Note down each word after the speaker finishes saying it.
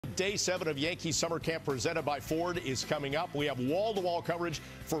Day 7 of Yankee Summer Camp presented by Ford is coming up. We have wall-to-wall coverage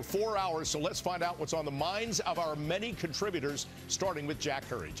for 4 hours, so let's find out what's on the minds of our many contributors, starting with Jack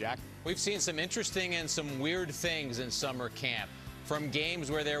Curry. Jack? We've seen some interesting and some weird things in summer camp, from games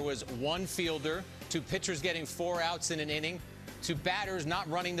where there was one fielder, to pitchers getting 4 outs in an inning, to batters not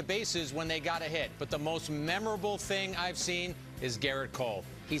running the bases when they got a hit. But the most memorable thing I've seen is Gerrit Cole.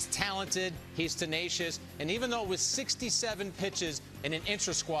 He's talented, he's tenacious, and even though it was 67 pitches in an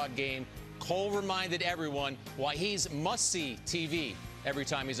intra-squad game, Cole reminded everyone why he's must-see TV every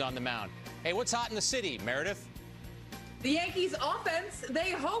time he's on the mound. Hey, what's hot in the city, Meredith? The Yankees offense,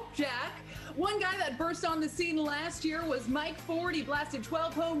 they hope, Jack. One guy that burst on the scene last year was Mike Ford. He blasted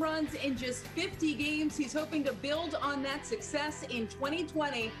 12 home runs in just 50 games. He's hoping to build on that success in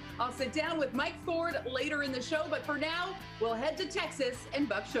 2020. I'll sit down with Mike Ford later in the show, but for now, we'll head to Texas and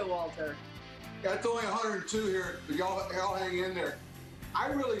Buck Showalter. Yeah, it's only 102 here, but y'all hang in there. I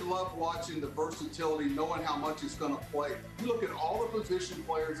really love watching the versatility, knowing how much it's going to play. You look at all the position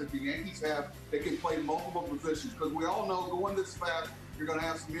players that the Yankees have that can play multiple positions, because we all know going this fast, you're going to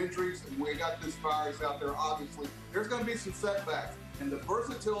have some injuries, and we got this virus out there, obviously. There's going to be some setbacks, and the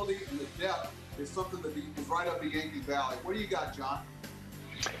versatility and the depth is something that is right up the Yankees' alley. What do you got, John?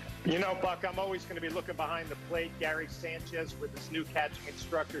 You know, Buck, I'm always going to be looking behind the plate. Gary Sanchez with his new catching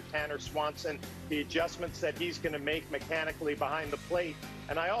instructor, Tanner Swanson, the adjustments that he's going to make mechanically behind the plate.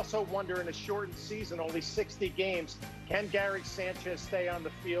 And I also wonder, in a shortened season, only 60 games, can Gary Sanchez stay on the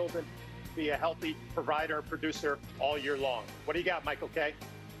field and be a healthy provider, producer all year long? What do you got, Michael Kay?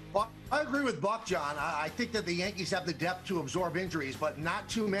 Well, I agree with Buck, John. I think that the Yankees have the depth to absorb injuries, but not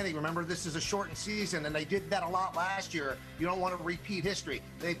too many. Remember, this is a shortened season, and they did that a lot last year. You don't want to repeat history.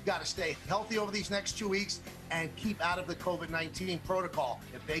 They've got to stay healthy over these next 2 weeks and keep out of the COVID-19 protocol.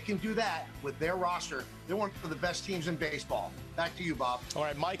 If they can do that with their roster, they're one of the best teams in baseball. Back to you, Bob. All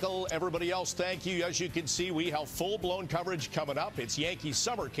right, Michael, everybody else, thank you. As you can see, we have full-blown coverage coming up. It's Yankee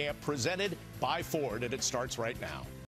Summer Camp presented by Ford, and it starts right now.